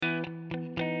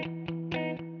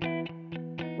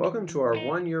Welcome to our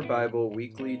One Year Bible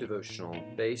weekly devotional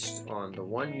based on the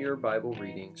One Year Bible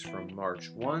readings from March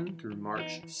 1 through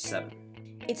March 7.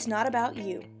 It's not about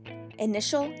you.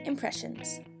 Initial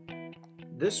impressions.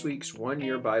 This week's One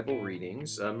Year Bible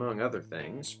readings, among other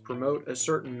things, promote a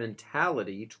certain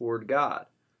mentality toward God.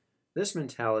 This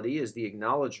mentality is the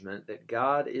acknowledgement that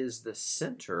God is the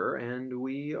center and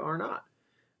we are not.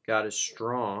 God is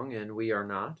strong and we are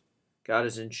not. God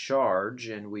is in charge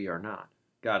and we are not.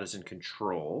 God is in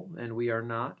control, and we are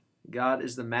not. God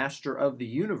is the master of the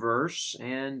universe,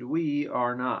 and we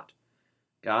are not.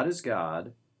 God is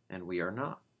God, and we are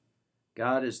not.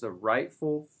 God is the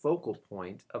rightful focal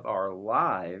point of our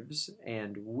lives,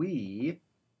 and we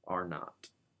are not.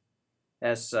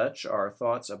 As such, our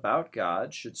thoughts about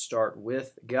God should start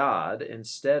with God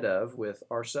instead of with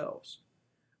ourselves.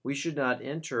 We should not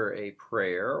enter a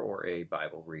prayer or a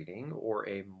Bible reading or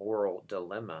a moral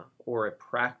dilemma or a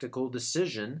practical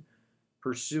decision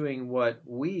pursuing what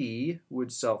we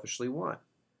would selfishly want.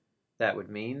 That would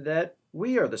mean that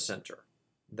we are the center.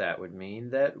 That would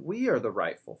mean that we are the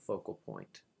rightful focal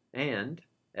point. And,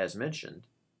 as mentioned,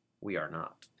 we are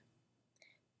not.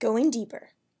 Going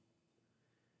deeper.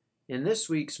 In this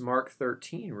week's Mark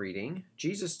 13 reading,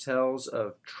 Jesus tells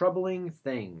of troubling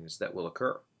things that will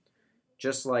occur.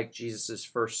 Just like Jesus'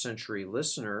 first century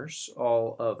listeners,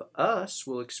 all of us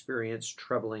will experience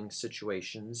troubling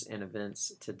situations and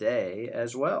events today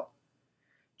as well.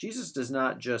 Jesus does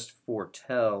not just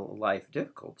foretell life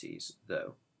difficulties,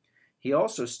 though. He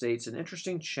also states an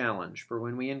interesting challenge for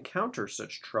when we encounter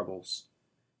such troubles.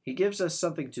 He gives us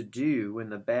something to do when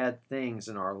the bad things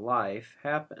in our life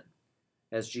happen.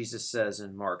 As Jesus says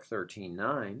in Mark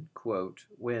 13:9, quote,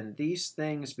 "When these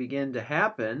things begin to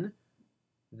happen,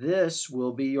 this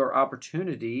will be your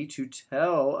opportunity to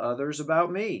tell others about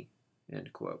me."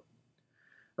 End quote.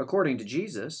 According to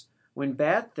Jesus, when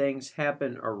bad things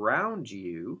happen around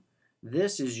you,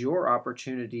 this is your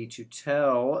opportunity to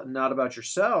tell not about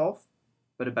yourself,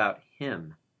 but about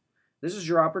Him. This is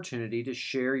your opportunity to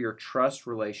share your trust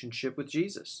relationship with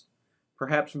Jesus.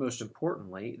 Perhaps most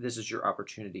importantly, this is your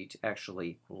opportunity to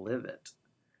actually live it.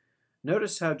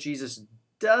 Notice how Jesus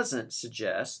doesn't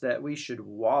suggest that we should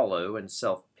wallow in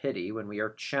self-pity when we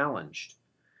are challenged.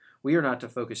 We are not to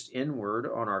focus inward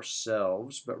on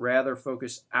ourselves, but rather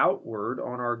focus outward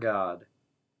on our God.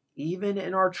 Even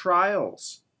in our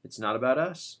trials, it's not about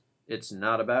us. It's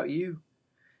not about you.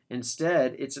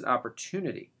 Instead, it's an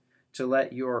opportunity to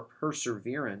let your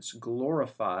perseverance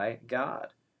glorify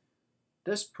God.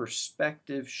 This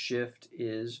perspective shift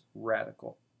is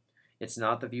radical. It's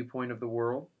not the viewpoint of the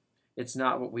world. It's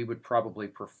not what we would probably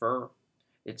prefer.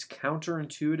 It's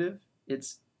counterintuitive.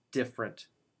 It's different.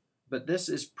 But this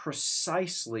is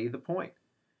precisely the point.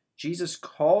 Jesus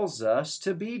calls us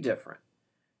to be different.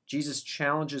 Jesus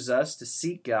challenges us to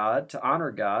seek God, to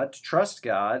honor God, to trust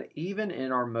God, even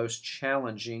in our most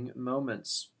challenging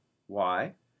moments.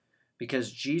 Why?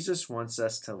 Because Jesus wants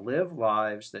us to live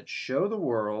lives that show the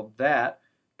world that,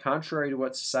 contrary to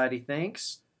what society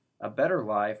thinks, a better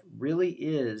life really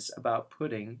is about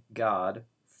putting God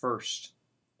first.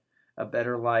 A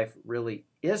better life really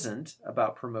isn't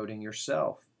about promoting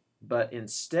yourself, but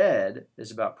instead is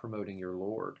about promoting your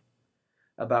Lord,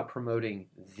 about promoting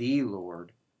the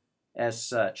Lord. As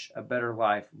such, a better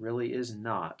life really is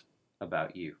not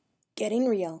about you. Getting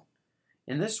real.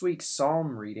 In this week's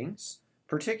Psalm readings,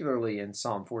 particularly in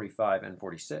Psalm 45 and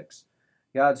 46,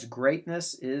 God's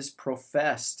greatness is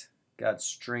professed. God's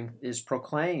strength is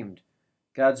proclaimed.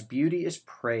 God's beauty is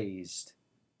praised.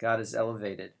 God is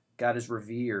elevated. God is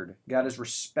revered. God is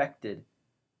respected.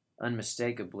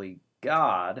 Unmistakably,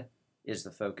 God is the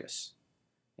focus.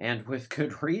 And with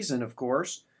good reason, of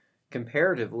course.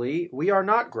 Comparatively, we are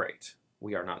not great.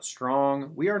 We are not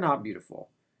strong. We are not beautiful.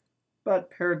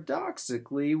 But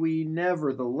paradoxically, we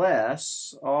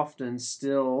nevertheless often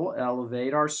still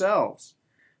elevate ourselves.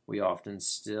 We often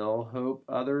still hope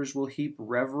others will heap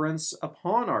reverence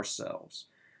upon ourselves.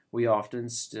 We often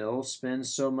still spend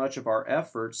so much of our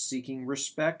efforts seeking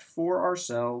respect for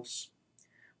ourselves.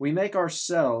 We make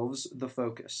ourselves the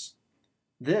focus.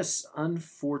 This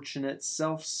unfortunate,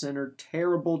 self-centered,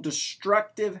 terrible,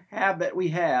 destructive habit we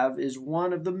have is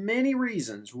one of the many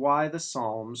reasons why the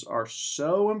Psalms are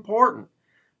so important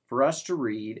for us to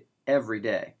read every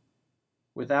day.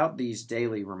 Without these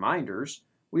daily reminders,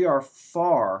 we are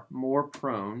far more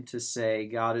prone to say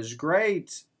God is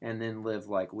great and then live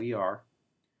like we are.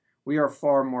 We are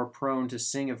far more prone to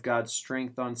sing of God's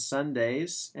strength on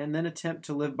Sundays and then attempt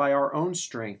to live by our own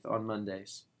strength on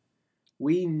Mondays.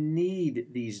 We need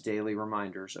these daily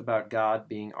reminders about God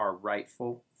being our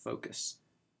rightful focus.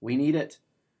 We need it.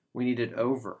 We need it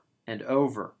over and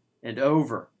over and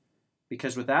over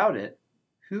Because without it,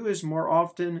 who is more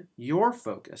often your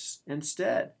focus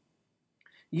instead?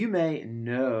 You may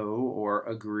know or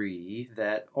agree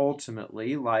that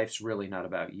ultimately life's really not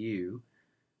about you,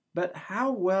 but how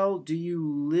well do you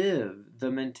live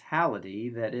the mentality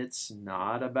that it's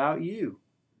not about you?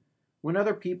 When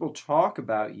other people talk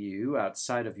about you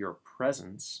outside of your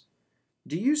presence,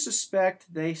 do you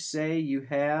suspect they say you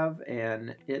have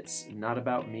an "it's not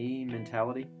about me"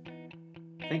 mentality?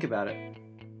 Think about it,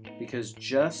 because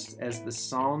just as the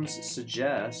Psalms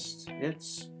suggest,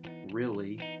 it's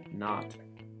really not.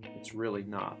 It's really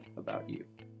not about you.